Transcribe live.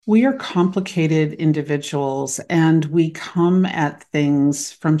We are complicated individuals and we come at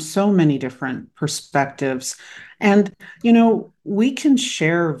things from so many different perspectives. And, we can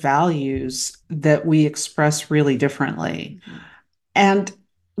share values that we express really differently. Mhm. And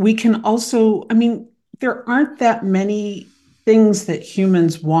we can also, there aren't that many things that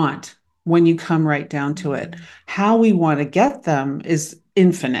humans want when you come right down to it. Mhm. How we want to get them is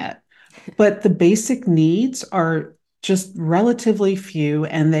infinite, but the basic needs are just relatively few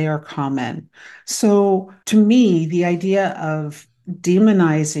and they are common. So to me, the idea of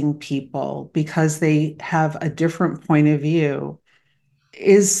demonizing people because they have a different point of view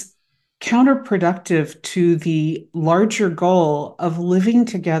is counterproductive to the larger goal of living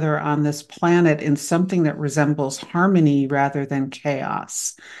together on this planet in something that resembles harmony rather than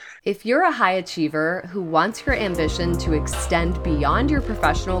chaos. If you're a high achiever who wants your ambition to extend beyond your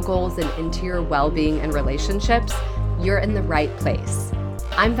professional goals and into your well being and relationships, you're in the right place.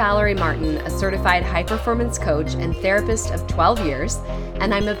 I'm Valerie Martin, a certified high performance coach and therapist of 12 years,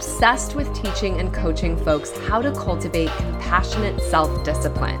 and I'm obsessed with teaching and coaching folks how to cultivate compassionate self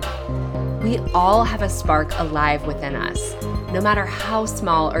discipline. We all have a spark alive within us, no matter how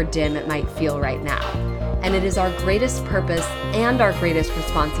small or dim it might feel right now. And it is our greatest purpose and our greatest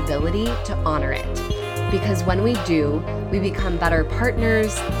responsibility to honor it. Because when we do, we become better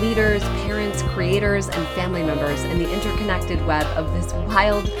partners, leaders, parents, creators, and family members in the interconnected web of this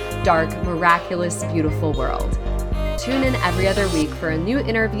wild, dark, miraculous, beautiful world. Tune in every other week for a new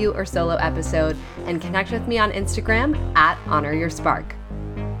interview or solo episode and connect with me on Instagram at Honor Your Spark.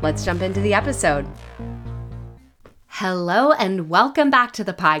 Let's jump into the episode. Hello and welcome back to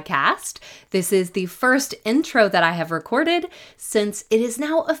the podcast. This is the first intro that I have recorded since it is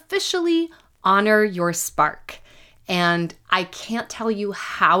now officially Honor Your Spark. And I can't tell you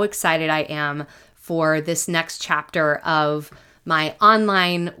how excited I am for this next chapter of my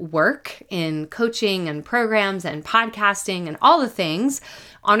online work in coaching and programs and podcasting and all the things.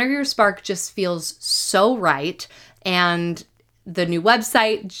 Honor Your Spark just feels so right. And the new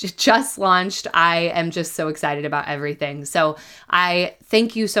website just launched. I am just so excited about everything. So I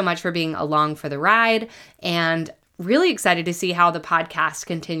thank you so much for being along for the ride and really excited to see how the podcast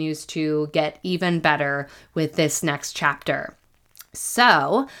continues to get even better with this next chapter.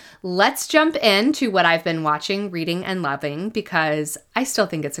 So let's jump into what I've been watching, reading, and loving because I still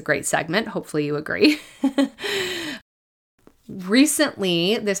think it's a great segment. Hopefully you agree.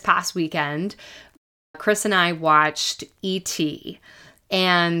 Recently, this past weekend, Chris and I watched E.T.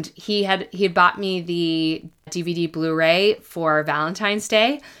 and he had bought me the DVD Blu-ray for Valentine's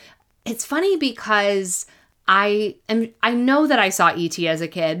Day. It's funny because I know that I saw E.T. as a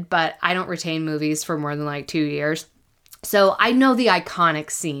kid, but I don't retain movies for more than like 2 years. So I know the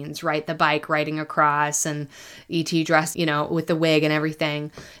iconic scenes, right? The bike riding across and E.T. dressed, with the wig and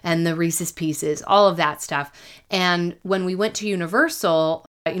everything and the Reese's Pieces, all of that stuff. And when we went to Universal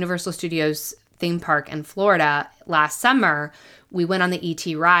Studios theme park in Florida last summer, we went on the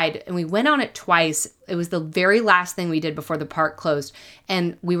ET ride and we went on it twice. It was the very last thing we did before the park closed.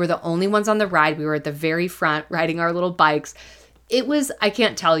 And we were the only ones on the ride. We were at the very front riding our little bikes. It was, I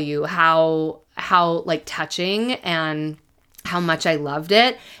can't tell you how like touching and how much I loved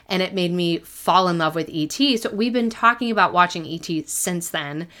it. And it made me fall in love with E.T. So we've been talking about watching E.T. since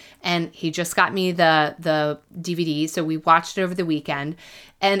then. And he just got me the DVD. So we watched it over the weekend.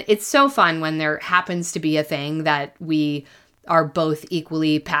 And it's so fun when there happens to be a thing that we are both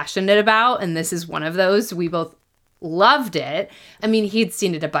equally passionate about. And this is one of those. We both loved it. I mean, he'd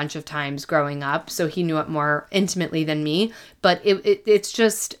seen it a bunch of times growing up, so he knew it more intimately than me. But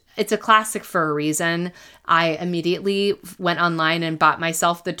it's a classic for a reason. I immediately went online and bought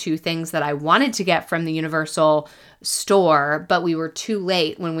myself the two things that I wanted to get from the Universal store, but we were too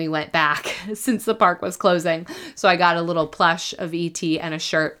late when we went back since the park was closing. So I got a little plush of E.T. and a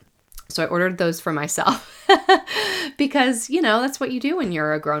shirt. So I ordered those for myself because, that's what you do when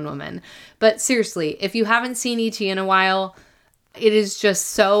you're a grown woman. But seriously, if you haven't seen E.T. in a while, it is just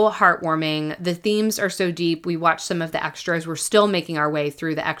so heartwarming. The themes are so deep. We watched some of the extras. We're still making our way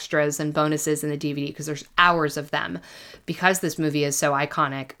through the extras and bonuses in the DVD because there's hours of them because this movie is so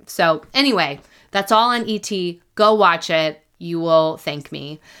iconic. So anyway, that's all on E.T. Go watch it. You will thank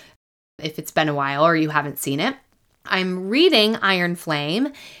me if it's been a while or you haven't seen it. I'm reading Iron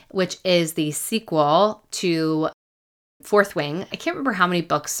Flame, which is the sequel to Fourth Wing. I can't remember how many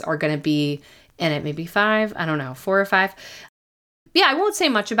books are going to be in it. Maybe 5? I don't know, 4 or 5. Yeah, I won't say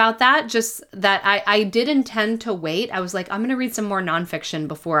much about that, just that I did intend to wait. I was like, I'm going to read some more nonfiction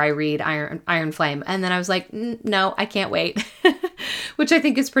before I read Iron Flame. And then I was like, no, I can't wait, which I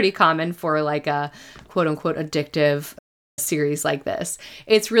think is pretty common for like a quote unquote addictive series like this.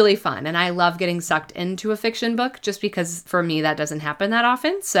 It's really fun. And I love getting sucked into a fiction book just because for me, that doesn't happen that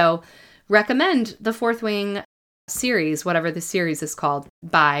often. So recommend the Fourth Wing series, whatever the series is called,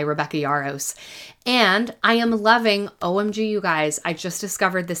 by Rebecca Yarros. And I am loving, OMG, you guys, I just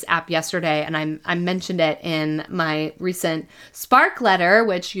discovered this app yesterday and I mentioned it in my recent Spark letter,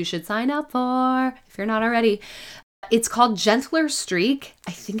 which you should sign up for if you're not already. It's called Gentler Streak.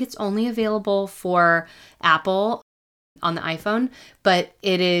 I think it's only available for Apple on the iPhone, but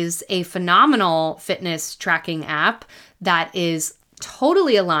it is a phenomenal fitness tracking app that is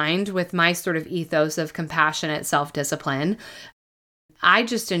totally aligned with my sort of ethos of compassionate self-discipline. I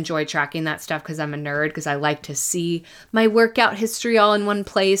just enjoy tracking that stuff because I'm a nerd, because I like to see my workout history all in one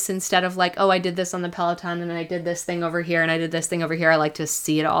place instead of like, oh, I did this on the Peloton and I did this thing over here and I did this thing over here. I like to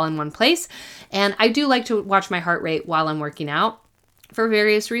see it all in one place. And I do like to watch my heart rate while I'm working out for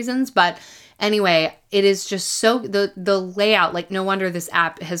various reasons. But anyway, it is just so, the layout, like no wonder this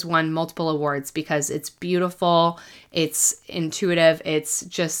app has won multiple awards because it's beautiful, it's intuitive, it's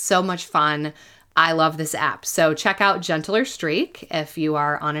just so much fun. I love this app. So check out Gentler Streak if you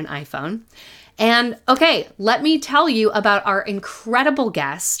are on an iPhone. And okay, let me tell you about our incredible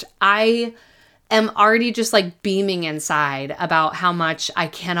guest. I am already just like beaming inside about how much I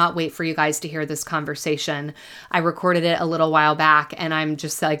cannot wait for you guys to hear this conversation. I recorded it a little while back and I'm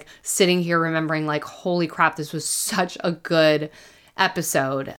just like sitting here remembering like, holy crap, this was such a good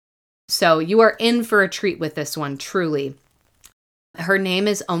episode. So you are in for a treat with this one, truly. Her name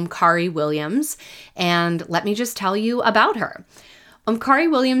is Omkari Williams, and let me just tell you about her.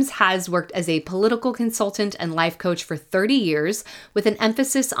 Omkari Williams has worked as a political consultant and life coach for 30 years, with an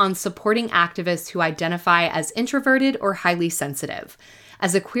emphasis on supporting activists who identify as introverted or highly sensitive.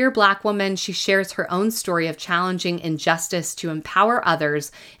 As a queer Black woman, she shares her own story of challenging injustice to empower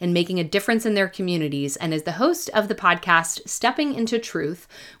others and making a difference in their communities, and is the host of the podcast Stepping into Truth,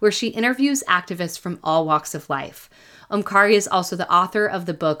 where she interviews activists from all walks of life. Omkari is also the author of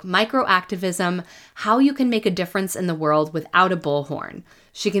the book Microactivism: How You Can Make a Difference in the World Without a Bullhorn.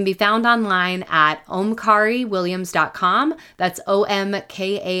 She can be found online at omkariwilliams.com. That's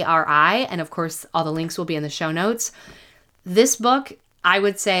Omkari. And of course, all the links will be in the show notes. This book, I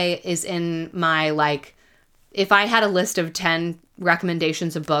would say, is in my, like, if I had a list of 10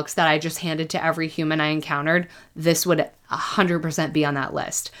 recommendations of books that I just handed to every human I encountered, this would 100% be on that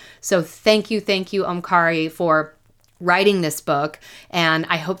list. So thank you, Omkari, for writing this book, and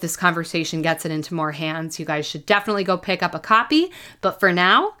I hope this conversation gets it into more hands. You guys should definitely go pick up a copy, but for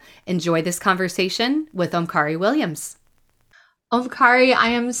now, enjoy this conversation with Omkari Williams. Omkari, I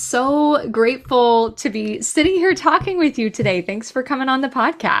am so grateful to be sitting here talking with you today. Thanks for coming on the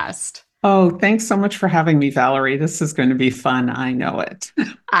podcast. Oh, thanks so much for having me, Valerie. This is going to be fun. I know it.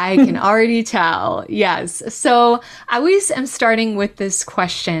 I can already tell. Yes. So I always am starting with this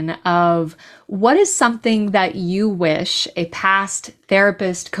question of what is something that you wish a past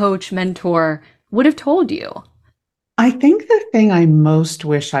therapist, coach, mentor would have told you? I think the thing I most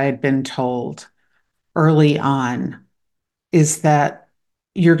wish I had been told early on is that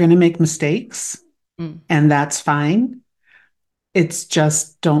you're going to make mistakes, and that's fine. It's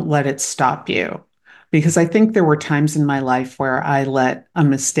just don't let it stop you. Because I think there were times in my life where I let a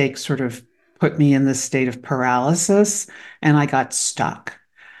mistake sort of put me in this state of paralysis and I got stuck.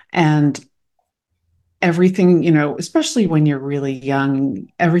 And everything, especially when you're really young,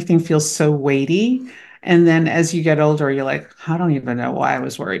 everything feels so weighty. And then as you get older, you're like, I don't even know why I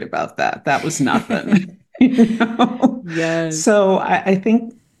was worried about that. That was nothing. Yes. So I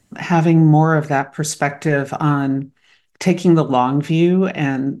think having more of that perspective on taking the long view,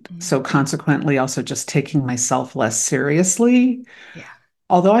 and so consequently also just taking myself less seriously. Yeah.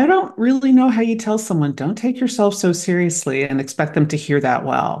 Although I don't really know how you tell someone, don't take yourself so seriously, and expect them to hear that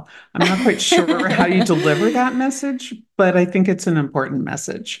well. I'm not quite sure how you deliver that message, but I think it's an important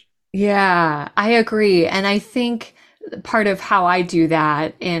message. Yeah, I agree. And I think part of how I do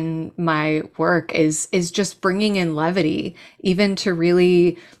that in my work is just bringing in levity, even to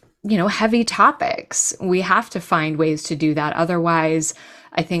really, heavy topics. We have to find ways to do that. Otherwise,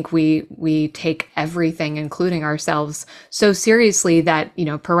 I think we take everything, including ourselves, so seriously that,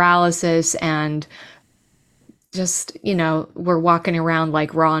 paralysis and just, we're walking around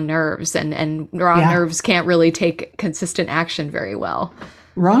like raw nerves, and raw nerves can't really take consistent action very well.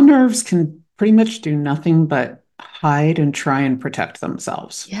 Raw nerves can pretty much do nothing but hide and try and protect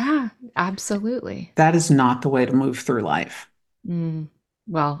themselves. Yeah, absolutely. That is not the way to move through life.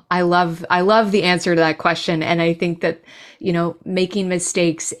 Well, I love the answer to that question. And I think that, making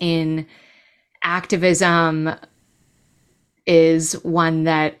mistakes in activism is one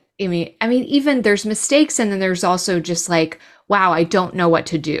that I mean, even there's mistakes, and then there's also just like, wow, I don't know what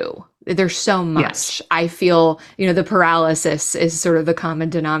to do. There's so Yes. much. I feel, the paralysis is sort of the common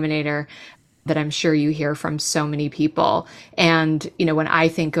denominator that I'm sure you hear from so many people. And, when I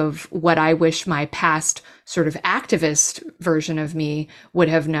think of what I wish my past sort of activist version of me would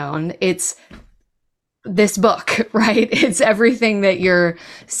have known, it's this book, right? It's everything that you're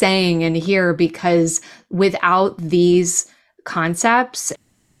saying in here, because without these concepts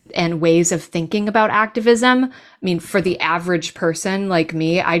and ways of thinking about activism, I mean, for the average person like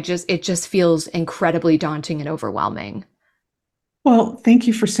me, it just feels incredibly daunting and overwhelming. Well, thank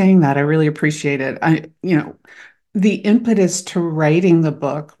you for saying that. I really appreciate it. The impetus to writing the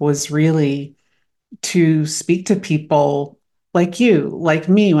book was really to speak to people like you, like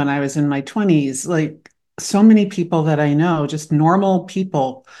me when I was in my 20s, like so many people that I know, just normal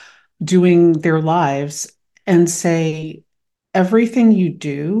people doing their lives, and say everything you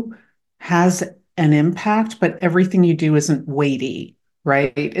do has an impact, but everything you do isn't weighty,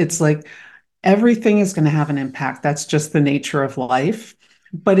 right? It's like everything is going to have an impact. That's just the nature of life.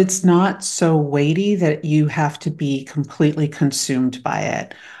 But it's not so weighty that you have to be completely consumed by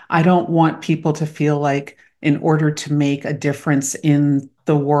it. I don't want people to feel like, in order to make a difference in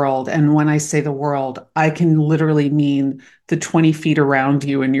the world, and when I say the world, I can literally mean the 20 feet around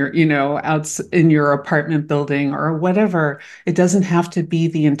you in your, out in your apartment building or whatever. It doesn't have to be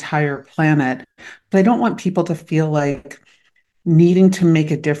the entire planet. But I don't want people to feel like needing to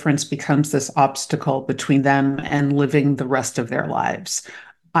make a difference becomes this obstacle between them and living the rest of their lives.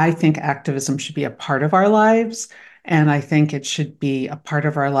 I think activism should be a part of our lives. And I think it should be a part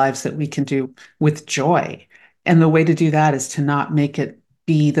of our lives that we can do with joy. And the way to do that is to not make it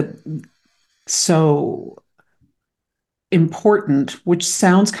be the so important, which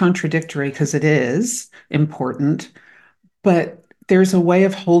sounds contradictory because it is important, but there's a way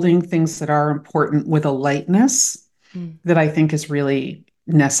of holding things that are important with a lightness Mm. that I think is really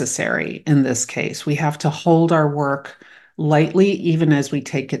necessary in this case. We have to hold our work lightly, even as we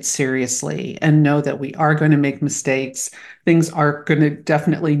take it seriously, and know that we are going to make mistakes. Things are going to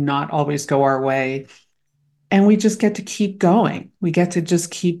definitely not always go our way. And we just get to keep going. We get to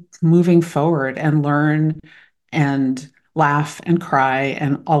just keep moving forward and learn and laugh and cry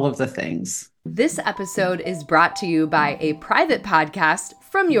and all of the things. This episode is brought to you by a private podcast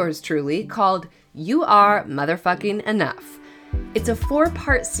from yours truly called You Are Motherfucking Enough. It's a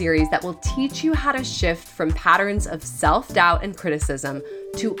 4-part series that will teach you how to shift from patterns of self-doubt and criticism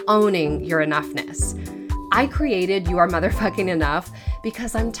to owning your enoughness. I created You Are Motherfucking Enough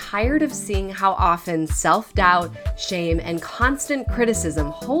because I'm tired of seeing how often self-doubt, shame, and constant criticism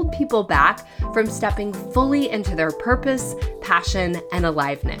hold people back from stepping fully into their purpose, passion, and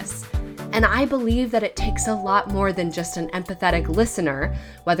aliveness. And I believe that it takes a lot more than just an empathetic listener,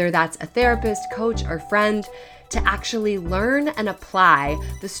 whether that's a therapist, coach, or friend, to actually learn and apply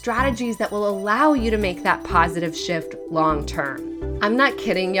the strategies that will allow you to make that positive shift long term. I'm not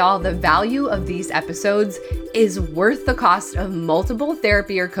kidding, y'all. The value of these episodes is worth the cost of multiple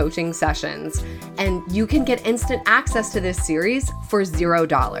therapy or coaching sessions, and you can get instant access to this series for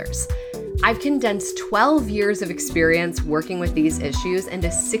 $0. I've condensed 12 years of experience working with these issues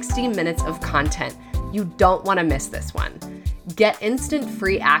into 60 minutes of content. You don't want to miss this one. Get instant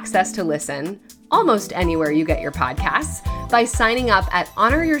free access to listen almost anywhere you get your podcasts by signing up at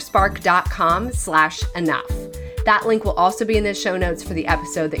honoryourspark.com/enough. That link will also be in the show notes for the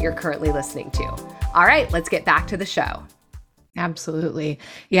episode that you're currently listening to. All right, let's get back to the show. Absolutely.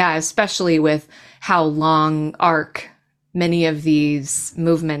 Yeah, especially with how long arc many of these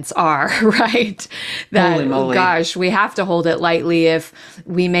movements are, right? That, Holy moly. gosh, we have to hold it lightly if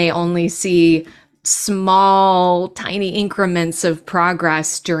we may only see small, tiny increments of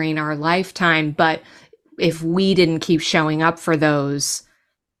progress during our lifetime. But if we didn't keep showing up for those,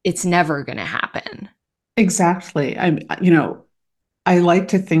 it's never going to happen. Exactly. I like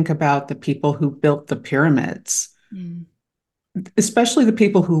to think about the people who built the pyramids, especially the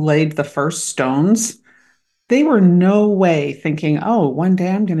people who laid the first stones. They were no way thinking, oh, one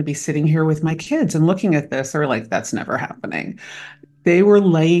day I'm going to be sitting here with my kids and looking at this. Or like, that's never happening. They were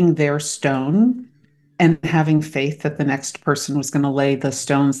laying their stone and having faith that the next person was going to lay the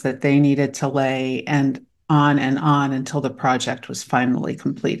stones that they needed to lay, and on until the project was finally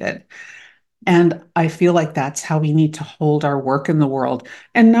completed. And I feel like that's how we need to hold our work in the world.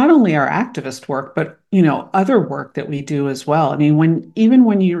 And not only our activist work, but other work that we do as well. I mean,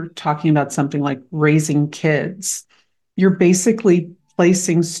 when you're talking about something like raising kids, you're basically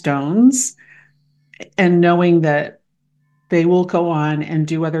placing stones and knowing that they will go on and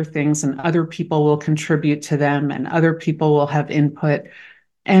do other things, and other people will contribute to them, and other people will have input.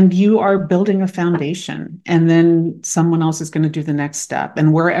 and you are building a foundation, and then someone else is going to do the next step.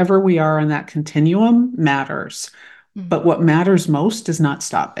 And wherever we are on that continuum matters. Mm. But what matters most is not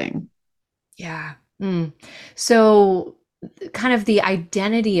stopping. Yeah. Mm. So, kind of the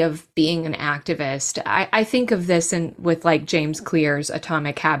identity of being an activist, I think of this in with like James Clear's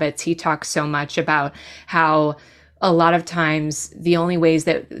Atomic Habits. He talks so much about how a lot of times the only ways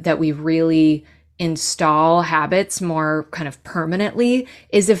that we really install habits more kind of permanently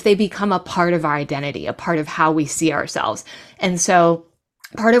is if they become a part of our identity, a part of how we see ourselves. And so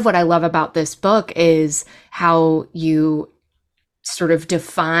part of what I love about this book is how you sort of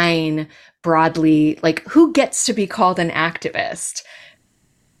define broadly like who gets to be called an activist,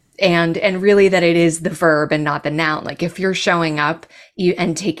 and really that it is the verb and not the noun. Like if you're showing up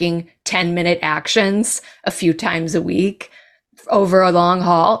and taking 10-minute actions a few times a week over a long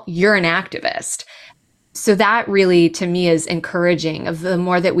haul, you're an activist. So that really to me is encouraging. Of the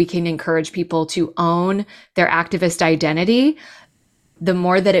more that we can encourage people to own their activist identity, the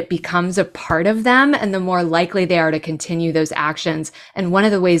more that it becomes a part of them and the more likely they are to continue those actions. And one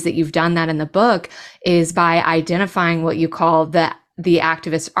of the ways that you've done that in the book is by identifying what you call the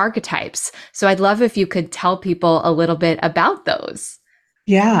activist archetypes. So I'd love if you could tell people a little bit about those.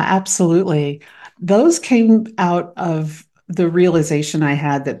 Yeah, absolutely. Those came out of the realization I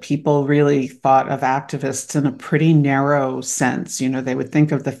had that people really thought of activists in a pretty narrow sense. They would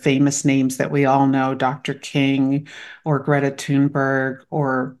think of the famous names that we all know, Dr. King or Greta Thunberg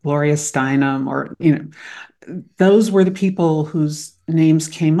or Gloria Steinem, or, those were the people whose names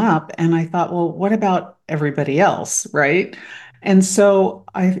came up. And I thought, well, what about everybody else, right? And so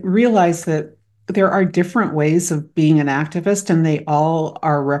I realized that there are different ways of being an activist, and they all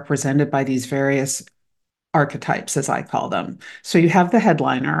are represented by these various archetypes, as I call them. So you have the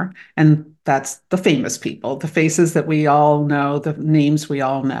headliner, and that's the famous people, the faces that we all know, the names we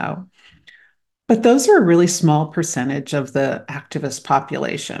all know. But those are a really small percentage of the activist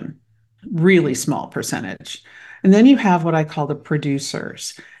population, really small percentage. And then you have what I call the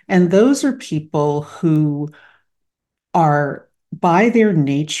producers. And those are people who are, by their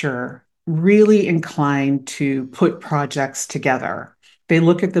nature, really inclined to put projects together. They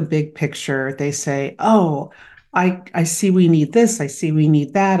look at the big picture. They say, oh, I see we need this. I see we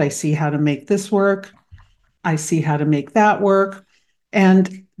need that. I see how to make this work. I see how to make that work.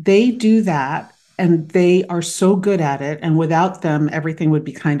 And they do that, and they are so good at it. And without them, everything would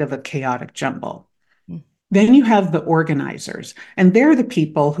be kind of a chaotic jumble. Then you have the organizers, and they're the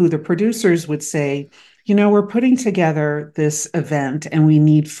people who the producers would say, we're putting together this event and we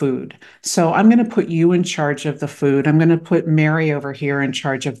need food. So I'm going to put you in charge of the food. I'm going to put Mary over here in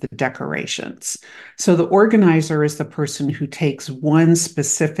charge of the decorations. So the organizer is the person who takes one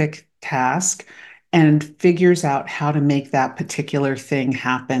specific task and figures out how to make that particular thing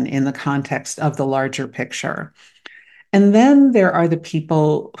happen in the context of the larger picture. And then there are the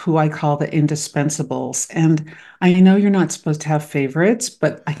people who I call the indispensables. And I know you're not supposed to have favorites,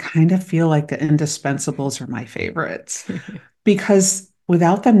 but I kind of feel like the indispensables are my favorites because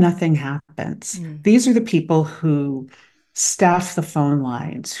without them, nothing happens. Mm. These are the people who staff the phone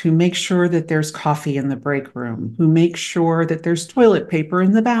lines, who make sure that there's coffee in the break room, who make sure that there's toilet paper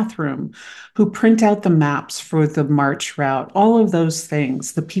in the bathroom, who print out the maps for the march route, all of those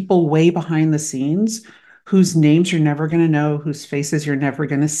things, the people way behind the scenes whose names you're never going to know, whose faces you're never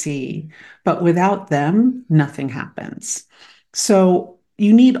going to see. But without them, nothing happens. So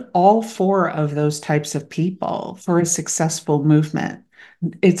you need all four of those types of people for a successful movement.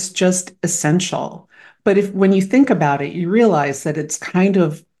 It's just essential. But if when you think about it, you realize that it's kind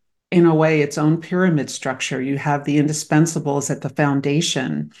of, in a way, its own pyramid structure. You have the indispensables at the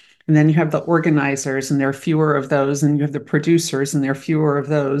foundation, and then you have the organizers, and there are fewer of those, and you have the producers, and there are fewer of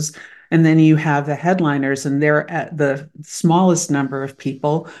those. And then you have the headliners, and they're at the smallest number of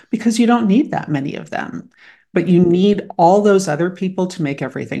people because you don't need that many of them. But you need all those other people to make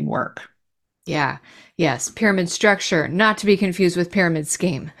everything work. Yeah. Yes. Pyramid structure, not to be confused with pyramid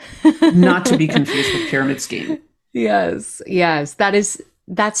scheme. Not to be confused with pyramid scheme. Yes. Yes.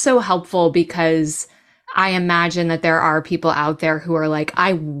 That's so helpful because I imagine that there are people out there who are like,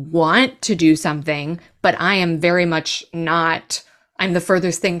 I want to do something, but I am very much not, I'm the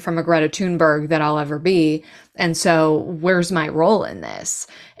furthest thing from a Greta Thunberg that I'll ever be. And so where's my role in this?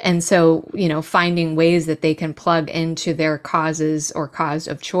 And so, finding ways that they can plug into their causes or cause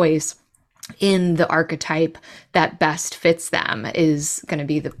of choice in the archetype that best fits them is going to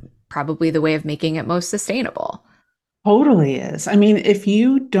be probably the way of making it most sustainable. Totally is. I mean, if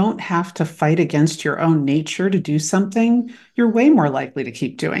you don't have to fight against your own nature to do something, you're way more likely to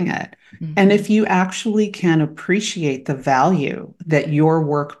keep doing it. And Hmm. if you actually can appreciate the value that your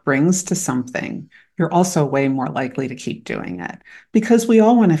work brings to something, you're also way more likely to keep doing it because we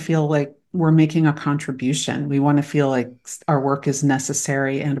all want to feel like we're making a contribution. We want to feel like our work is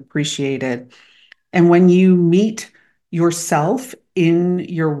necessary and appreciated. And when you meet yourself in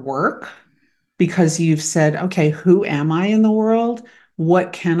your work, because you've said, okay, who am I in the world?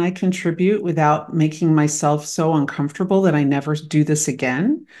 What can I contribute without making myself so uncomfortable that I never do this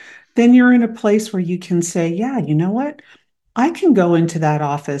again? Then you're in a place where you can say, yeah, you know what? I can go into that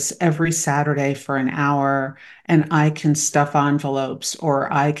office every Saturday for an hour and I can stuff envelopes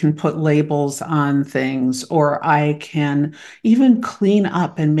or I can put labels on things or I can even clean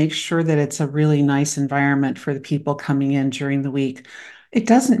up and make sure that it's a really nice environment for the people coming in during the week. It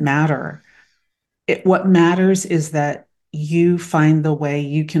doesn't matter. What matters is that you find the way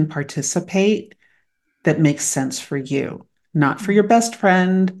you can participate that makes sense for you, not for your best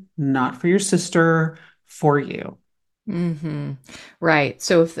friend, not for your sister, for you. Hmm. Right.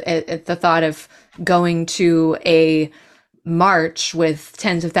 So if the thought of going to a march with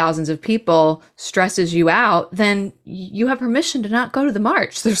tens of thousands of people stresses you out, then you have permission to not go to the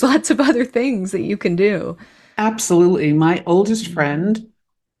march. There's lots of other things that you can do. Absolutely. My oldest friend,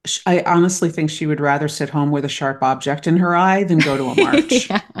 I honestly think she would rather sit home with a sharp object in her eye than go to a march.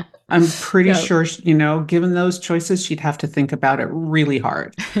 Yeah. I'm pretty Yep. sure, given those choices, she'd have to think about it really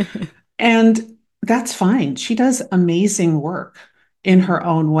hard. And that's fine. She does amazing work in her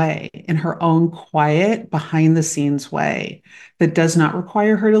own way, in her own quiet, behind the scenes way that does not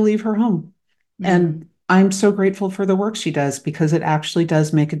require her to leave her home. Mm. And I'm so grateful for the work she does because it actually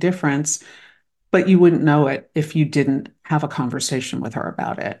does make a difference. But you wouldn't know it if you didn't have a conversation with her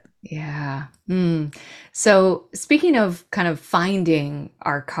about it. Yeah. Mm. So, speaking of kind of finding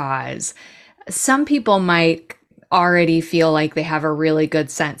our cause, some people might already feel like they have a really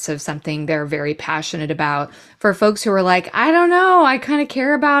good sense of something they're very passionate about. For folks who are like, I don't know, I kind of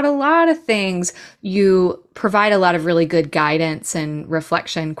care about a lot of things, you provide a lot of really good guidance and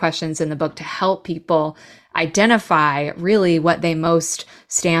reflection questions in the book to help people identify really what they most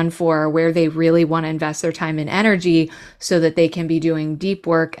stand for, where they really want to invest their time and energy so that they can be doing deep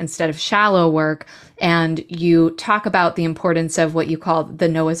work instead of shallow work. And you talk about the importance of what you call the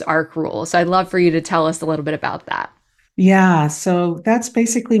Noah's Ark rule. So I'd love for you to tell us a little bit about that. Yeah, so that's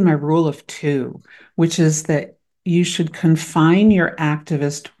basically my rule of two, which is that you should confine your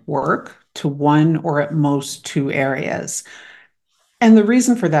activist work to one or at most two areas. And the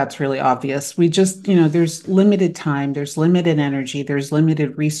reason for that's really obvious. We just, there's limited time, there's limited energy, there's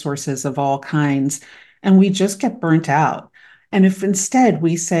limited resources of all kinds, and we just get burnt out. And if instead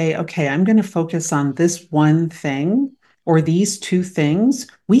we say, okay, I'm going to focus on this one thing or these two things,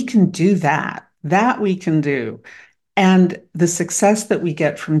 we can do that. That we can do. And the success that we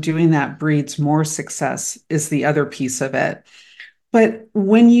get from doing that breeds more success, is the other piece of it. But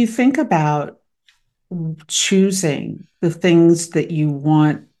when you think about choosing the things that you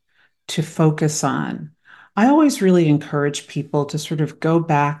want to focus on, I always really encourage people to sort of go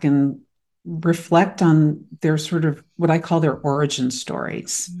back and reflect on their sort of what I call their origin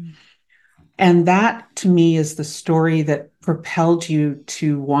stories. And that to me is the story that propelled you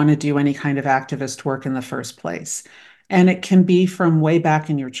to want to do any kind of activist work in the first place. And it can be from way back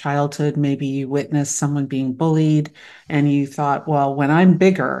in your childhood. Maybe you witnessed someone being bullied and you thought, well, when I'm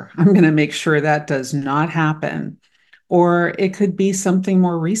bigger, I'm going to make sure that does not happen. Or it could be something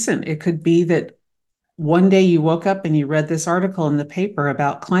more recent. It could be that one day you woke up and you read this article in the paper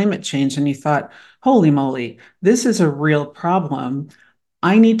about climate change and you thought, holy moly, this is a real problem.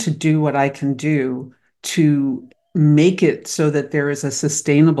 I need to do what I can do to make it so that there is a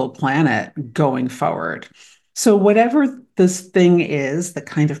sustainable planet going forward. So, whatever this thing is that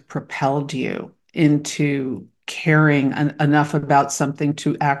kind of propelled you into caring enough about something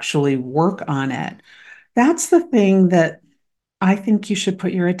to actually work on it, that's the thing that I think you should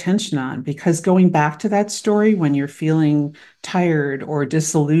put your attention on because going back to that story when you're feeling tired or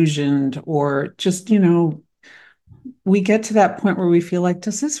disillusioned or just, we get to that point where we feel like,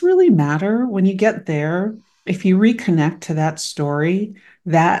 does this really matter? When you get there, if you reconnect to that story,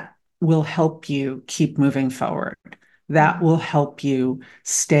 that will help you keep moving forward. That will help you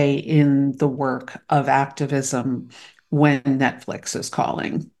stay in the work of activism when Netflix is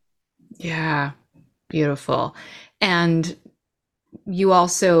calling. Yeah, beautiful. And you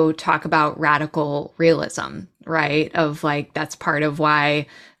also talk about radical realism, right? Of like that's part of why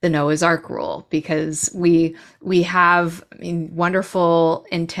the Noah's Ark rule, because we have, I mean, wonderful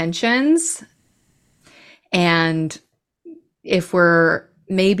intentions and if we're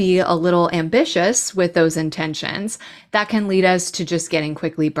maybe a little ambitious with those intentions, that can lead us to just getting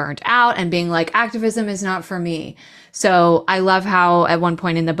quickly burnt out and being like, activism is not for me. So I love how at one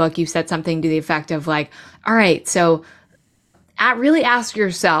point in the book you said something to the effect of like, all right, so really ask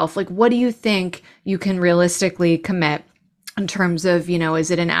yourself, like, what do you think you can realistically commit in terms of,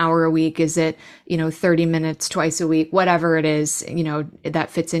 is it an hour a week? Is it, 30 minutes twice a week? Whatever it is, that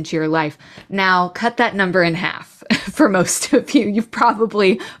fits into your life. Now cut that number in half for most of you. You've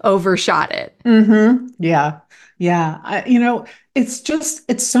probably overshot it. Yeah. Yeah.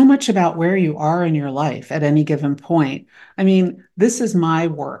 It's so much about where you are in your life at any given point. I mean, this is my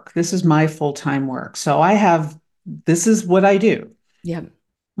work. This is my full-time work. This is what I do. Yeah.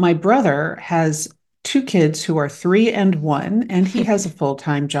 My brother has two kids who are 3 and 1, and he has a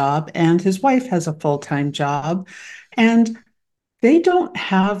full-time job, and his wife has a full-time job. And they don't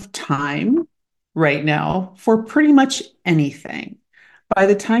have time right now for pretty much anything. By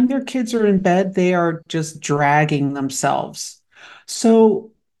the time their kids are in bed, they are just dragging themselves.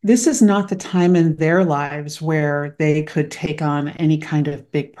 So, this is not the time in their lives where they could take on any kind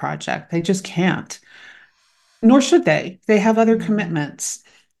of big project. They just can't, nor should they. They have other Mm-hmm. commitments,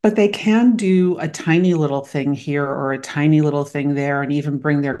 but they can do a tiny little thing here or a tiny little thing there and even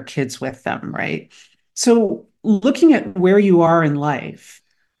bring their kids with them, right? So, looking at where you are in life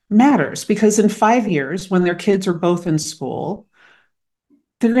matters because in 5 years, when their kids are both in school,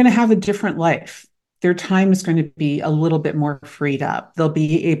 they're going to have a different life. Their time is going to be a little bit more freed up. They'll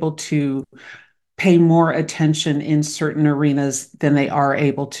be able to pay more attention in certain arenas than they are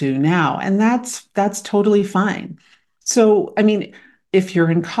able to now, and that's totally fine. So I mean, if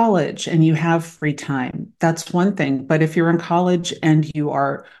you're in college and you have free time, that's one thing, but if you're in college and you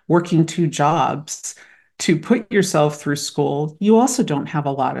are working two jobs to put yourself through school, you also don't have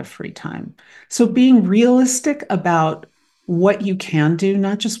a lot of free time. So being realistic about what you can do,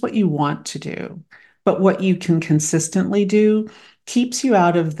 not just what you want to do, but what you can consistently do, keeps you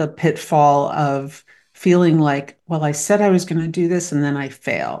out of the pitfall of feeling like, well, I said I was going to do this and then I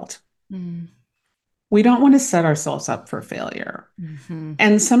failed. We don't want to set ourselves up for failure. Mm-hmm.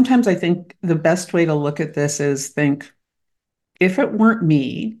 And sometimes I think the best way to look at this is think, if it weren't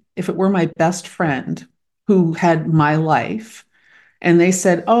me, if it were my best friend who had my life and they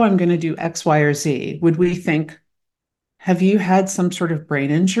said, oh, I'm going to do X, Y, or Z, would we think, have you had some sort of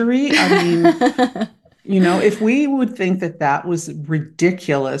brain injury? I mean, if we would think that that was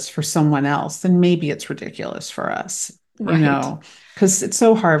ridiculous for someone else, then maybe it's ridiculous for us, Right. because it's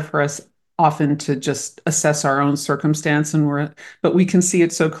so hard for us often to just assess our own circumstance but we can see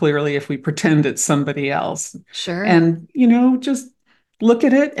it so clearly if we pretend it's somebody else. Sure. And, just look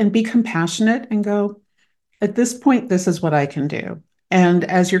at it and be compassionate and go, at this point, this is what I can do. And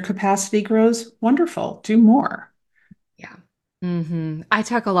as your capacity grows, wonderful, do more. Yeah. I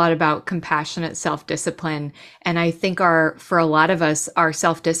talk a lot about compassionate self-discipline, and I think for a lot of us, our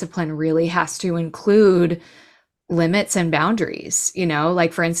self-discipline really has to include limits and boundaries.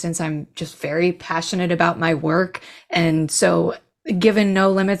 Like for instance, I'm just very passionate about my work, and so given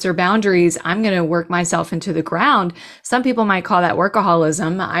no limits or boundaries, I'm going to work myself into the ground. Some people might call that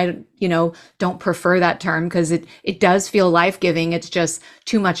workaholism. I, don't prefer that term because it does feel life-giving. It's just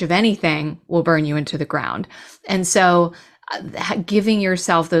too much of anything will burn you into the ground. And so giving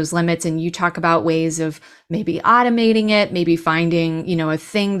yourself those limits, and you talk about ways of maybe automating it, maybe finding, a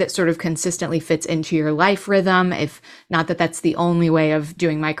thing that sort of consistently fits into your life rhythm. If not that that's the only way of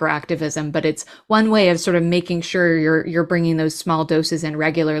doing microactivism, but it's one way of sort of making sure you're bringing those small doses in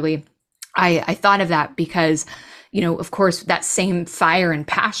regularly. I thought of that because of course, that same fire and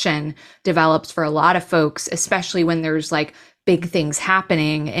passion develops for a lot of folks, especially when there's like big things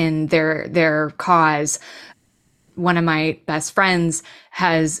happening in their cause. One of my best friends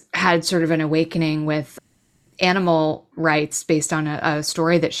has had sort of an awakening with animal rights based on a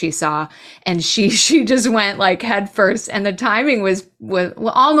story that she saw, and she just went like head first, and the timing was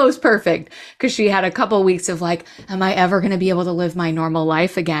almost perfect because she had a couple weeks of like, am I ever going to be able to live my normal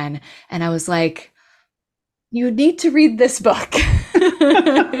life again? And I was like, you need to read this book.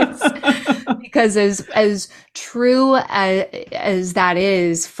 Because as true as that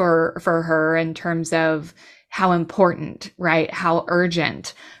is for her in terms of how important, right? How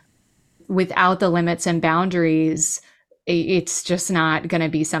urgent. Without the limits and boundaries, it's just not going to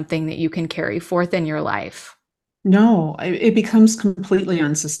be something that you can carry forth in your life. No, it becomes completely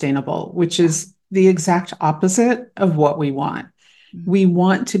unsustainable, which Yeah. is the exact opposite of what we want. We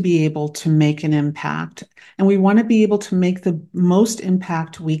want to be able to make an impact and we want to be able to make the most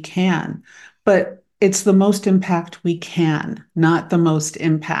impact we can, but it's the most impact we can, not the most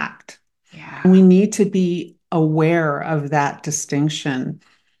impact. And we Yeah. need to be aware of that distinction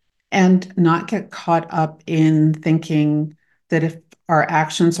and not get caught up in thinking that if our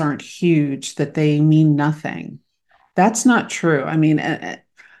actions aren't huge, that they mean nothing. That's not true. I mean,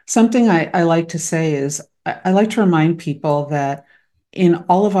 something I like to say is I like to remind people that in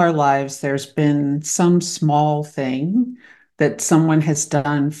all of our lives, there's been some small thing that someone has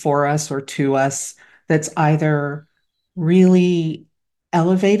done for us or to us that's either really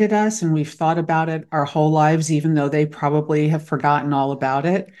elevated us and we've thought about it our whole lives, even though they probably have forgotten all about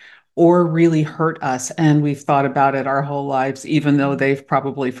it, or really hurt us and we've thought about it our whole lives, even though they've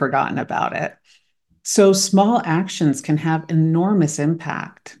probably forgotten about it. So small actions can have enormous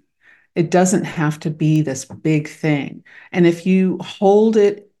impact. It doesn't have to be this big thing. And if you hold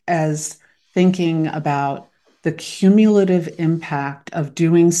it as thinking about the cumulative impact of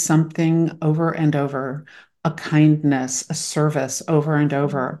doing something over and over, a kindness, a service over and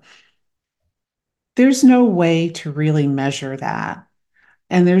over, there's no way to really measure that.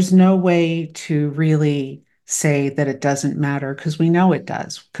 And there's no way to really say that it doesn't matter because we know it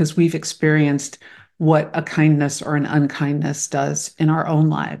does, because we've experienced what a kindness or an unkindness does in our own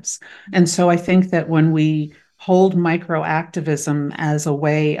lives. And so I think that when we hold microactivism as a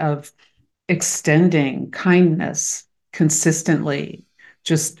way of extending kindness consistently,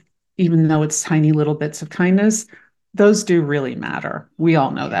 just even though it's tiny little bits of kindness, those do really matter. We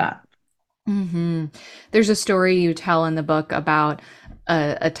all know that. Hmm. There's a story you tell in the book about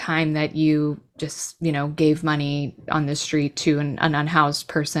a time that you just, gave money on the street to an unhoused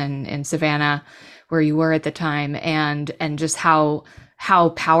person in Savannah, where you were at the time, and just how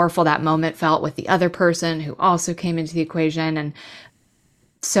powerful that moment felt with the other person who also came into the equation. And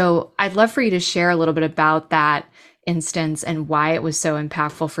so I'd love for you to share a little bit about that instance and why it was so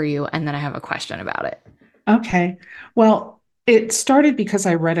impactful for you. And then I have a question about it. Okay. Well, it started because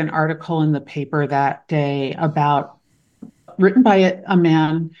I read an article in the paper that day about written by a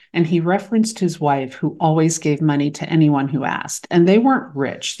man, and he referenced his wife who always gave money to anyone who asked. And they weren't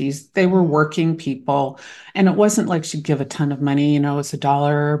rich. They were working people. And it wasn't like she'd give a ton of money, it's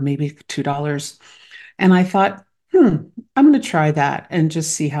 $1, maybe $2. And I thought, I'm going to try that and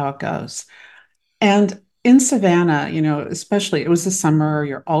just see how it goes. And in Savannah, especially it was the summer,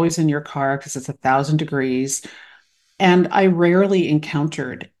 you're always in your car because it's 1,000 degrees. And I rarely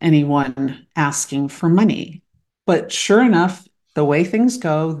encountered anyone asking for money. But sure enough, the way things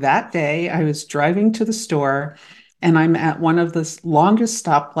go, that day I was driving to the store and I'm at one of the longest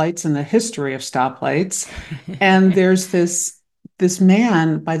stoplights in the history of stoplights. And there's this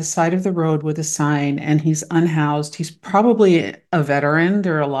man by the side of the road with a sign, and he's unhoused. He's probably a veteran.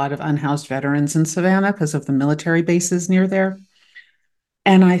 There are a lot of unhoused veterans in Savannah because of the military bases near there.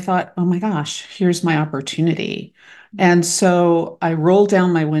 And I thought, oh my gosh, here's my opportunity. And so I rolled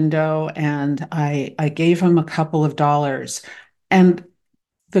down my window and I gave him a couple of dollars. And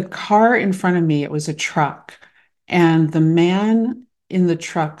the car in front of me, it was a truck. And the man in the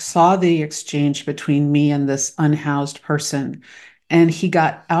truck saw the exchange between me and this unhoused person. And he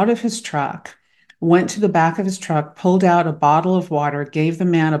got out of his truck, went to the back of his truck, pulled out a bottle of water, gave the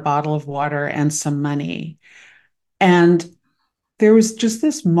man a bottle of water and some money. And there was just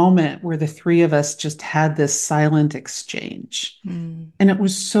this moment where the three of us just had this silent exchange. Mm. And it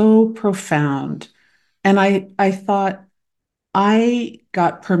was so profound. And I thought, I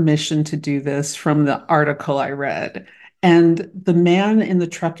got permission to do this from the article I read. And the man in the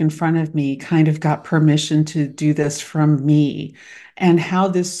truck in front of me kind of got permission to do this from me. And how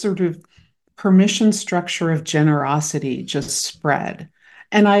this sort of permission structure of generosity just spread.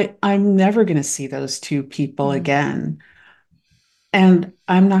 And I'm never going to see those two people Mm. again. And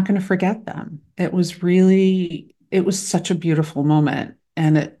I'm not going to forget them. It was such a beautiful moment.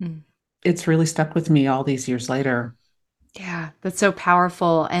 And Mm. it's really stuck with me all these years later. Yeah, that's so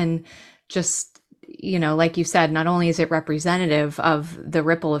powerful. And just, like you said, not only is it representative of the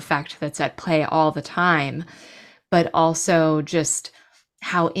ripple effect that's at play all the time, but also just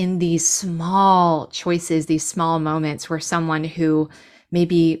how in these small choices, these small moments where someone who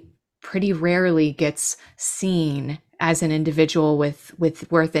maybe pretty rarely gets seen as an individual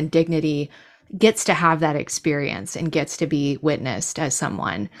with worth and dignity gets to have that experience and gets to be witnessed as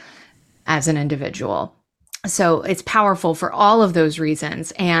someone, as an individual. So it's powerful for all of those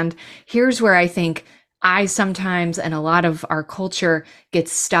reasons. And here's where I think I sometimes, and a lot of our culture,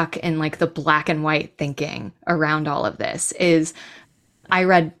 gets stuck in like the black and white thinking around all of this. Is I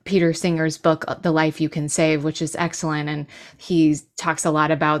read Peter Singer's book, The Life You Can Save, which is excellent. And he talks a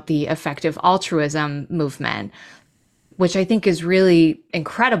lot about the effective altruism movement, which I think is really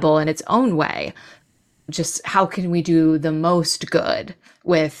incredible in its own way. Just how can we do the most good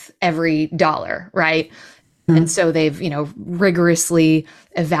with every dollar, right? And Mhm. so they've, rigorously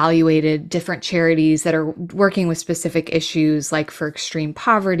evaluated different charities that are working with specific issues, like for extreme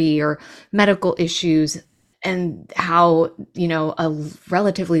poverty or medical issues, and how, a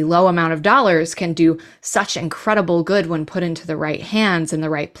relatively low amount of dollars can do such incredible good when put into the right hands in the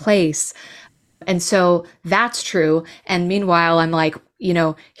right place. And so that's true. And meanwhile, I'm like,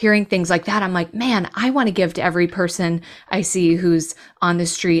 hearing things like that, I'm like, man, I want to give to every person I see who's on the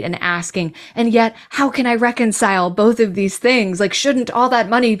street and asking. And yet, how can I reconcile both of these things? Like, shouldn't all that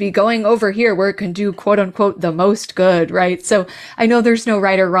money be going over here where it can do quote unquote the most good, right? So I know there's no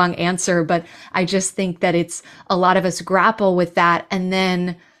right or wrong answer, but I just think that it's a lot of us grapple with that. And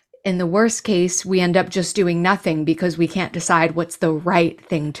then in the worst case, we end up just doing nothing because we can't decide what's the right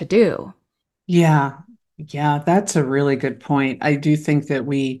thing to do. Yeah. Yeah, that's a really good point. I do think that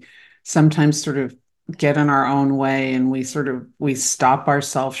we sometimes sort of get in our own way and we stop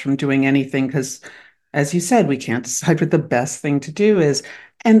ourselves from doing anything because, as you said, we can't decide what the best thing to do is.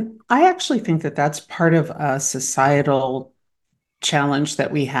 And I actually think that that's part of a societal challenge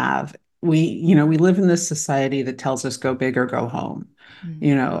that we have. We live in this society that tells us go big or go home.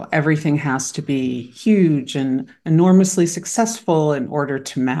 Everything has to be huge and enormously successful in order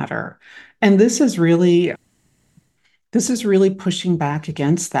to matter. And this is really pushing back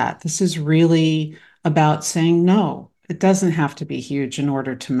against that. This is really about saying, no, it doesn't have to be huge in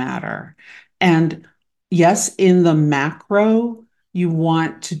order to matter. And yes, in the macro, you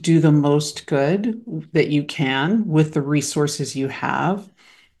want to do the most good that you can with the resources you have.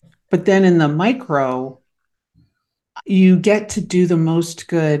 But then in the micro, you get to do the most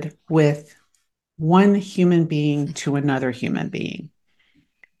good with one human being to another human being.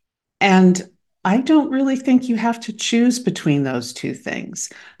 And I don't really think you have to choose between those two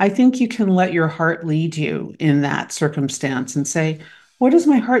things. I think you can let your heart lead you in that circumstance and say, what does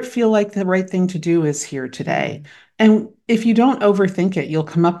my heart feel like the right thing to do is here today? And if you don't overthink it, you'll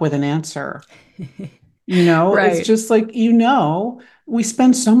come up with an answer. It's Right. just like, we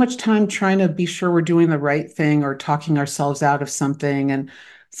spend so much time trying to be sure we're doing the right thing or talking ourselves out of something. And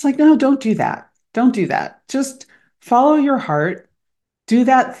it's like, no, don't do that. Don't do that. Just follow your heart, do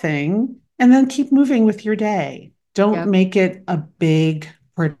that thing, and then keep moving with your day. Don't Yep. make it a big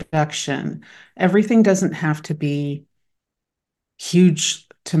production. Everything doesn't have to be huge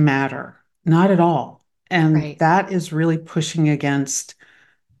to matter, not at all. And Right. that is really pushing against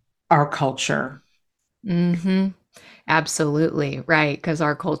our culture. Mm-hmm. Absolutely. Right. Because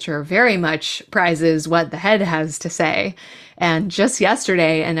our culture very much prizes what the head has to say. And just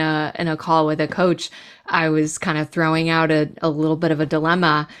yesterday in a call with a coach, I was kind of throwing out a little bit of a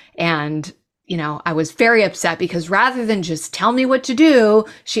dilemma. And, I was very upset because rather than just tell me what to do,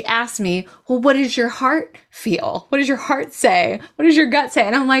 she asked me, well, what does your heart feel? What does your heart say? What does your gut say?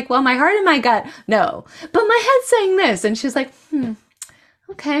 And I'm like, well, my heart and my gut, no. But my head's saying this. And she's like,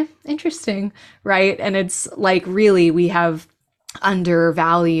 okay, interesting, right? And it's like really we have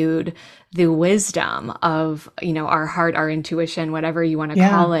undervalued the wisdom of, our heart, our intuition, whatever you want to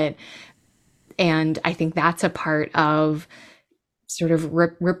call Yeah, it. And I think that's a part of sort of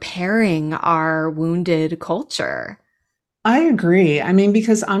repairing our wounded culture. I agree. I mean,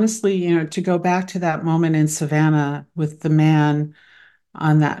 because honestly, to go back to that moment in Savannah with the man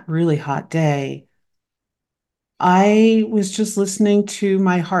on that really hot day, I was just listening to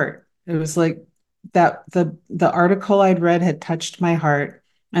my heart. It was like that the article I'd read had touched my heart,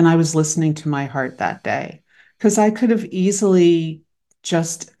 and I was listening to my heart that day because I could have easily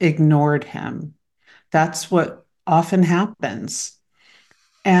just ignored him. That's what often happens.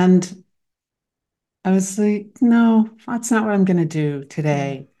 And I was like, no, that's not what I'm going to do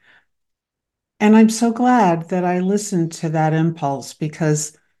today. And I'm so glad that I listened to that impulse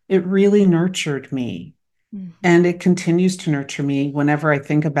because it really nurtured me. Mm-hmm. And it continues to nurture me whenever I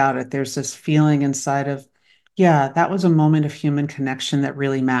think about it. There's this feeling inside of, yeah, that was a moment of human connection that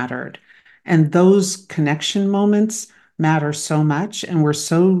really mattered. And those connection moments matter so much. And we're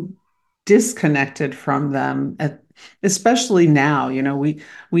so disconnected from them, especially now.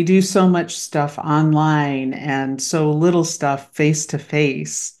 We do so much stuff online and so little stuff face to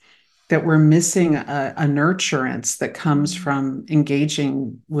face that we're missing a nurturance that comes from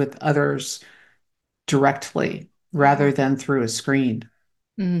engaging with others directly rather than through a screen.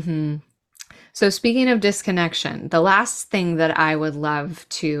 Mm-hmm. So, speaking of disconnection, the last thing that I would love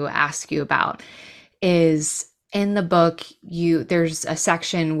to ask you about is in the book, there's a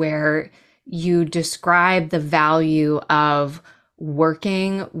section where you describe the value of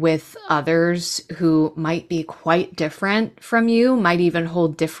working with others who might be quite different from you, might even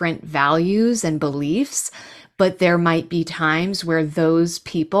hold different values and beliefs, but there might be times where those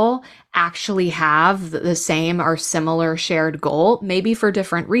people actually have the same or similar shared goal, maybe for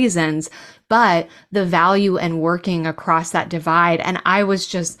different reasons, but the value in working across that divide. And I was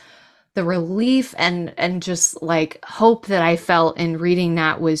just, the relief and just like hope that I felt in reading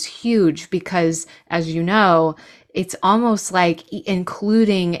that was huge because, as you know, it's almost like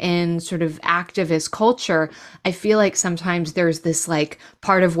including in sort of activist culture. I feel like sometimes there's this like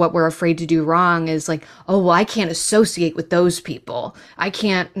part of what we're afraid to do wrong is like, oh, well, I can't associate with those people. I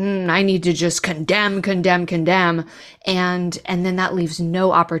can't, I need to just condemn, condemn, condemn. And then that leaves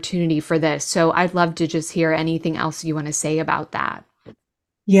no opportunity for this. So I'd love to just hear anything else you want to say about that.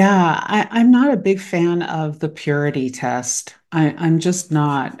 Yeah, I'm not a big fan of the purity test. I'm just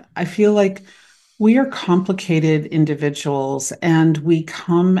not. I feel like we are complicated individuals and we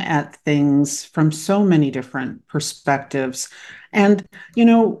come at things from so many different perspectives. And,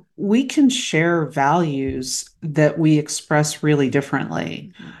 we can share values that we express really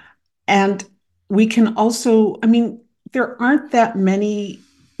differently. And we can also, there aren't that many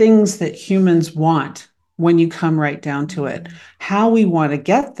things that humans want when you come right down to it. How we want to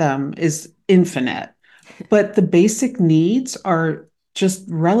get them is infinite, but the basic needs are just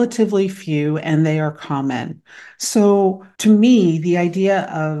relatively few and they are common. So to me, the idea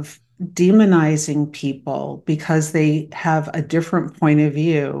of demonizing people because they have a different point of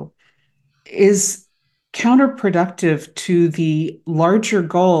view is counterproductive to the larger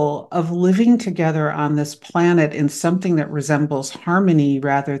goal of living together on this planet in something that resembles harmony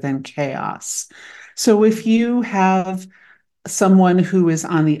rather than chaos. So if you have someone who is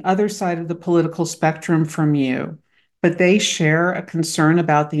on the other side of the political spectrum from you, but they share a concern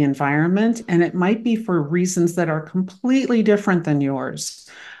about the environment, and it might be for reasons that are completely different than yours.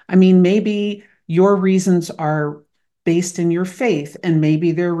 Maybe your reasons are based in your faith, and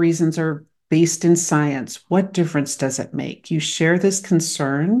maybe their reasons are based in science. What difference does it make? You share this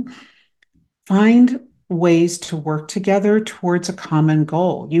concern, find ways to work together towards a common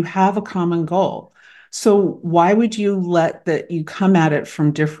goal. You have a common goal. So why would you let that you come at it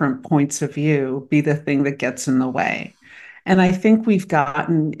from different points of view be the thing that gets in the way? And I think we've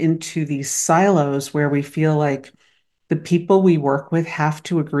gotten into these silos where we feel like the people we work with have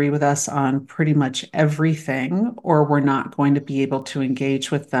to agree with us on pretty much everything, or we're not going to be able to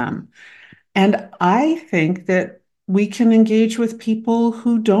engage with them. And I think that we can engage with people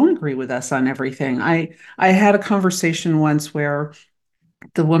who don't agree with us on everything. I had a conversation once where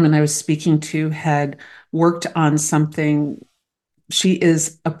the woman I was speaking to had worked on something. She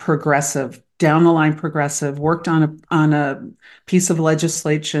is a progressive, down the line progressive, worked on a piece of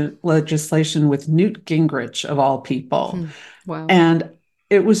legislation with Newt Gingrich of all people. Wow. And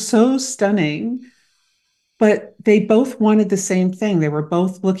it was so stunning, but they both wanted the same thing. They were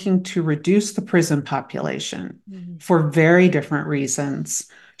both looking to reduce the prison population for very different reasons.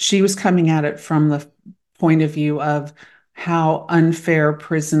 She was coming at it from the point of view of how unfair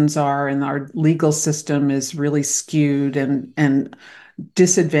prisons are and our legal system is really skewed and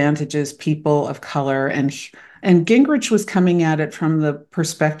disadvantages people of color. And Gingrich was coming at it from the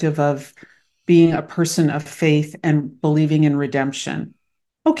perspective of being a person of faith and believing in redemption.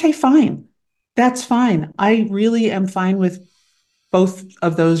 Okay, fine. That's fine. I really am fine with both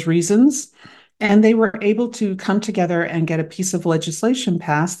of those reasons. And they were able to come together and get a piece of legislation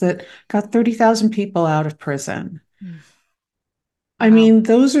passed that got 30,000 people out of prison. Wow.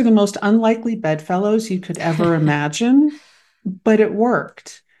 Those are the most unlikely bedfellows you could ever imagine, but it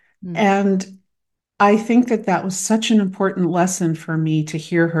worked. And I think that that was such an important lesson for me to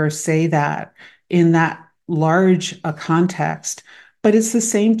hear her say that in that large a context. But it's the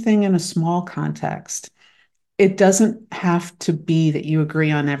same thing in a small context. It doesn't have to be that you agree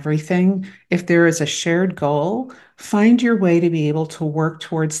on everything. If there is a shared goal, find your way to be able to work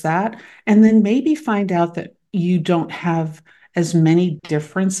towards that. And then maybe find out that you don't have as many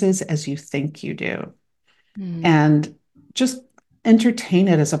differences as you think you do. And just entertain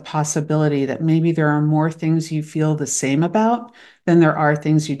it as a possibility that maybe there are more things you feel the same about than there are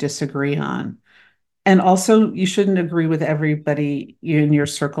things you disagree on. And also, you shouldn't agree with everybody in your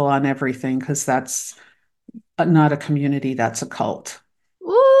circle on everything because that's not a community, that's a cult.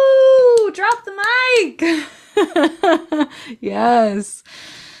 Ooh, drop the mic. Yes.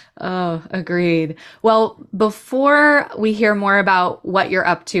 Oh, agreed. Well, before we hear more about what you're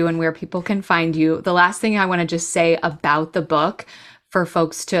up to and where people can find you, the last thing I want to just say about the book for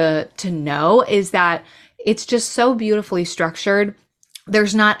folks to know is that it's just so beautifully structured.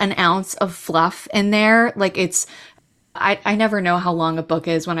 There's not an ounce of fluff in there. Like I never know how long a book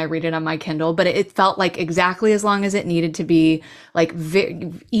is when I read it on my Kindle, but it felt like exactly as long as it needed to be, like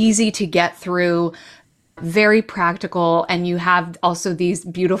easy to get through, very practical. And you have also these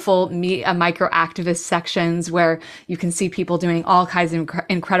beautiful micro activist sections where you can see people doing all kinds of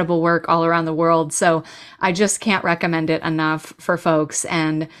incredible work all around the world. So I just can't recommend it enough for folks.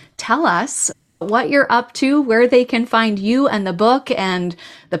 And tell us what you're up to, where they can find you and the book and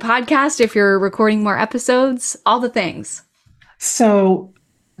the podcast if you're recording more episodes, all the things. So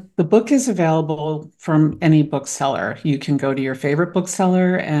the book is available from any bookseller. You can go to your favorite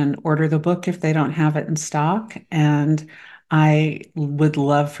bookseller and order the book if they don't have it in stock. And I would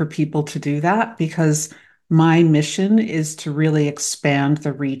love for people to do that because my mission is to really expand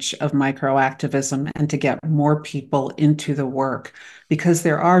the reach of microactivism and to get more people into the work because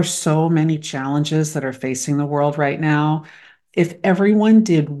there are so many challenges that are facing the world right now. If everyone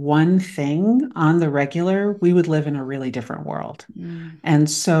did one thing on the regular, we would live in a really different world.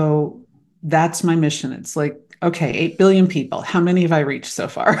 And so that's my mission. It's like, okay, 8 billion people. How many have I reached so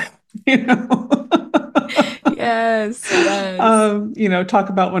far? you know? Yes, yes. Talk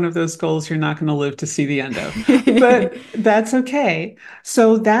about one of those goals you're not going to live to see the end of. But that's okay.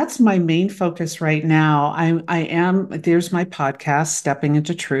 So that's my main focus right now. There's my podcast, Stepping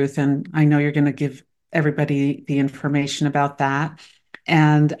into Truth, and I know you're going to give everybody the information about that.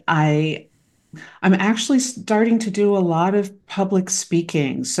 And I'm actually starting to do a lot of public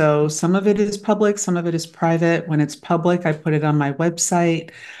speaking. So some of it is public, some of it is private. When it's public, I put it on my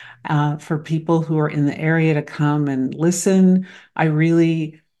website for people who are in the area to come and listen. I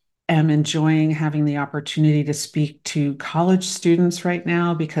really am enjoying having the opportunity to speak to college students right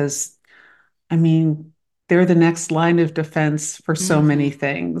now because, I mean, they're the next line of defense for so many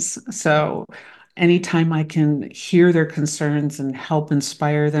things. So anytime I can hear their concerns and help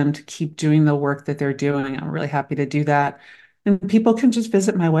inspire them to keep doing the work that they're doing, I'm really happy to do that. And people can just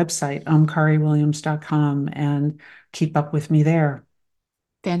visit my website, omkariwilliams.com, and keep up with me there.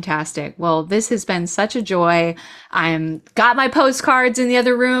 Fantastic. Well, this has been such a joy. I'm got my postcards in the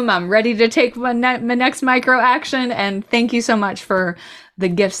other room. I'm ready to take my next micro action. And thank you so much for the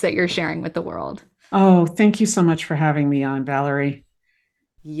gifts that you're sharing with the world. Oh, thank you so much for having me on, Valerie.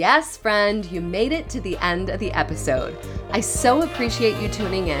 Yes, friend, you made it to the end of the episode. I so appreciate you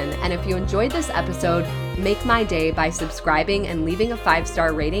tuning in. And if you enjoyed this episode, make my day by subscribing and leaving a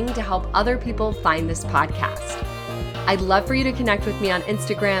 5-star rating to help other people find this podcast. I'd love for you to connect with me on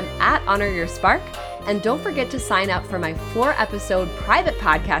Instagram at Honor Your Spark. And don't forget to sign up for my 4-episode private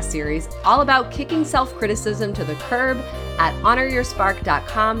podcast series all about kicking self-criticism to the curb at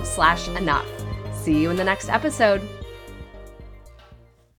honoryourspark.com/enough. See you in the next episode.